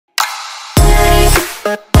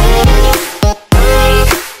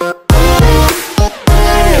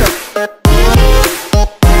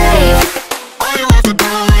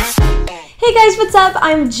guys, what's up?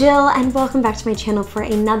 I'm Jill and welcome back to my channel for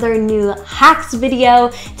another new hacks video.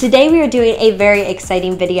 Today we are doing a very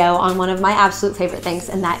exciting video on one of my absolute favorite things,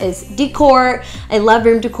 and that is decor. I love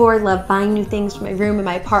room decor, love buying new things for my room and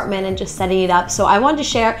my apartment and just setting it up. So I wanted to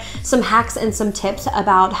share some hacks and some tips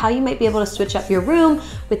about how you might be able to switch up your room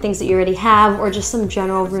with things that you already have, or just some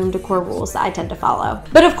general room decor rules that I tend to follow.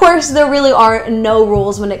 But of course, there really are no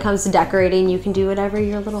rules when it comes to decorating. You can do whatever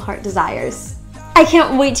your little heart desires. I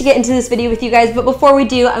can't wait to get into this video with you guys, but before we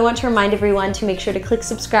do, I want to remind everyone to make sure to click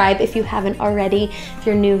subscribe if you haven't already. If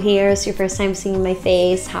you're new here, it's your first time seeing my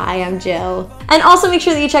face, hi, I'm Jill. And also make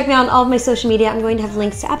sure that you check me out on all of my social media. I'm going to have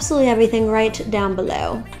links to absolutely everything right down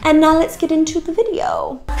below. And now let's get into the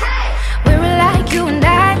video. We were like you and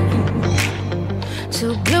I,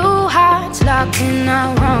 two blue hearts locked in our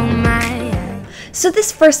own mind. So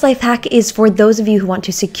this first life hack is for those of you who want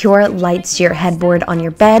to secure lights to your headboard on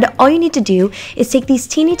your bed. All you need to do is take these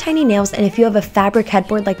teeny tiny nails, and if you have a fabric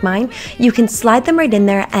headboard like mine, you can slide them right in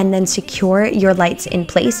there and then secure your lights in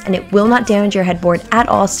place, and it will not damage your headboard at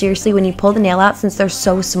all. Seriously, when you pull the nail out, since they're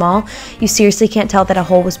so small, you seriously can't tell that a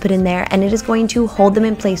hole was put in there, and it is going to hold them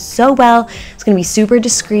in place so well. It's going to be super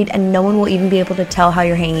discreet, and no one will even be able to tell how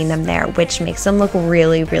you're hanging them there, which makes them look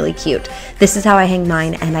really, really cute. This is how I hang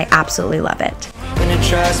mine, and I absolutely love it. When you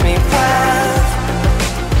trust me,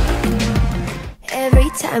 every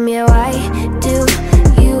time why do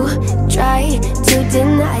you try to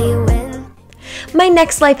deny when? My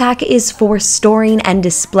next life hack is for storing and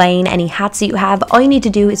displaying any hats that you have. All you need to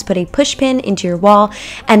do is put a push pin into your wall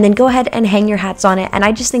and then go ahead and hang your hats on it. And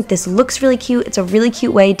I just think this looks really cute. It's a really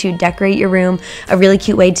cute way to decorate your room, a really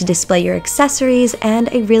cute way to display your accessories,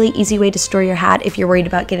 and a really easy way to store your hat if you're worried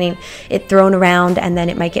about getting it thrown around and then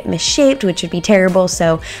it might get misshaped, which would be terrible.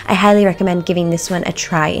 So I highly recommend giving this one a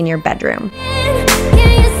try in your bedroom.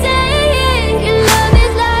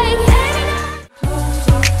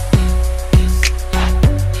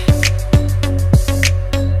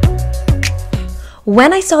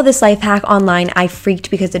 When I saw this life hack online, I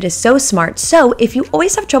freaked because it is so smart. So if you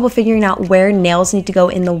always have trouble figuring out where nails need to go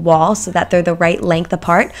in the wall so that they're the right length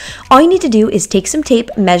apart, all you need to do is take some tape,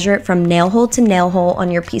 measure it from nail hole to nail hole on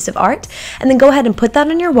your piece of art, and then go ahead and put that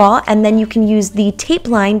on your wall, and then you can use the tape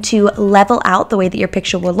line to level out the way that your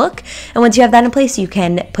picture will look. And once you have that in place, you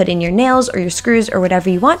can put in your nails or your screws or whatever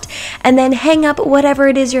you want, and then hang up whatever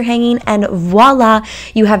it is you're hanging, and voila,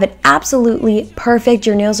 you have it absolutely perfect.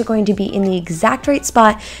 Your nails are going to be in the exact right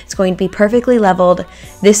spot. It's going to be perfectly leveled.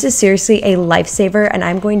 This is seriously a lifesaver, and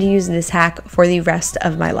I'm going to use this hack for the rest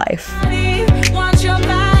of my life.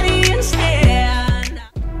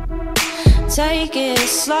 Take it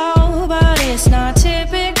slow, but it's not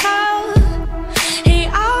typical.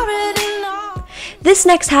 This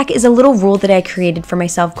next hack is a little rule that I created for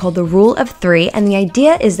myself called the rule of 3, and the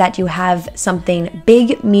idea is that you have something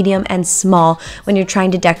big, medium, and small when you're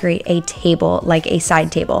trying to decorate a table, like a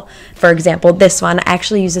side table. For example, this one, I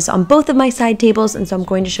actually use this on both of my side tables, and so I'm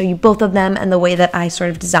going to show you both of them and the way that I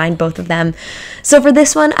sort of designed both of them. So for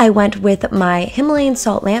this one, I went with my Himalayan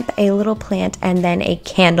salt lamp, a little plant, and then a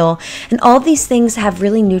candle. And all of these things have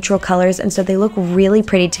really neutral colors, and so they look really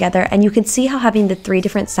pretty together, and you can see how having the 3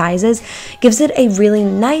 different sizes gives it a really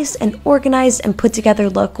nice and organized and put together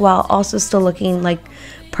look, while also still looking like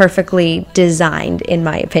perfectly designed, in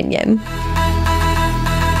my opinion.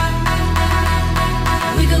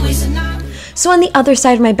 So on the other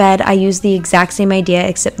side of my bed, I use the exact same idea,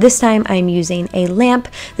 except this time I'm using a lamp,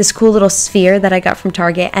 this cool little sphere that I got from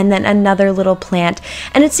Target, and then another little plant.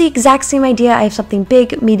 And it's the exact same idea. I have something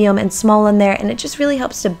big, medium, and small in there, and it just really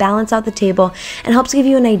helps to balance out the table and helps give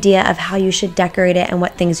you an idea of how you should decorate it and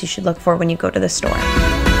what things you should look for when you go to the store.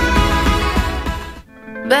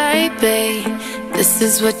 Baby, this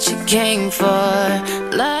is what you came for,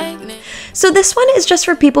 like me. So this one is just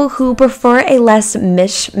for people who prefer a less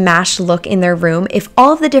mishmash look in their room. If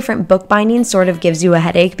all of the different book bindings sort of gives you a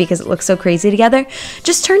headache because it looks so crazy together,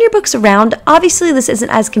 just turn your books around. Obviously, this isn't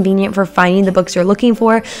as convenient for finding the books you're looking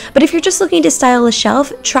for, but if you're just looking to style a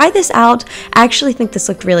shelf, try this out. I actually think this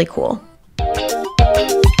looked really cool.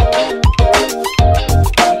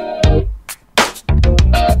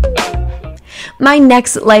 My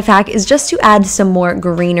next life hack is just to add some more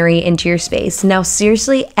greenery into your space. Now,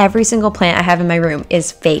 seriously, every single plant I have in my room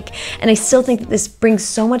is fake, and I still think that this brings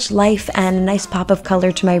so much life and a nice pop of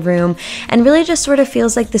color to my room, and really just sort of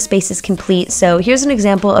feels like the space is complete. So here's an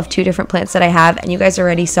example of 2 different plants that I have, and you guys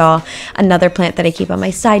already saw another plant that I keep on my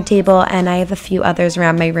side table, and I have a few others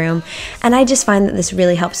around my room, and I just find that this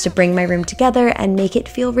really helps to bring my room together and make it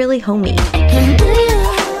feel really homey.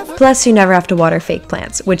 Plus, you never have to water fake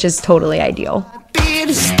plants, which is totally ideal.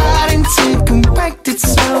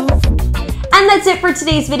 And it for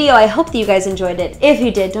today's video. I hope that you guys enjoyed it. If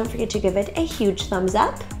you did, don't forget to give it a huge thumbs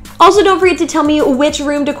up. Also, don't forget to tell me which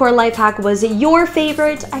room decor life hack was your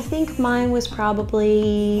favorite. I think mine was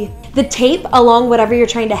probably the tape along whatever you're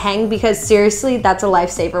trying to hang, because seriously, that's a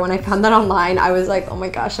lifesaver. When I found that online, I was like, oh my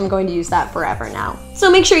gosh, I'm going to use that forever now.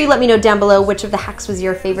 So make sure you let me know down below which of the hacks was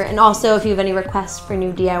your favorite, and also if you have any requests for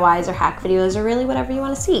new DIYs or hack videos or really whatever you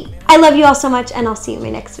want to see. I love you all so much, and I'll see you in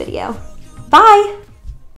my next video. Bye!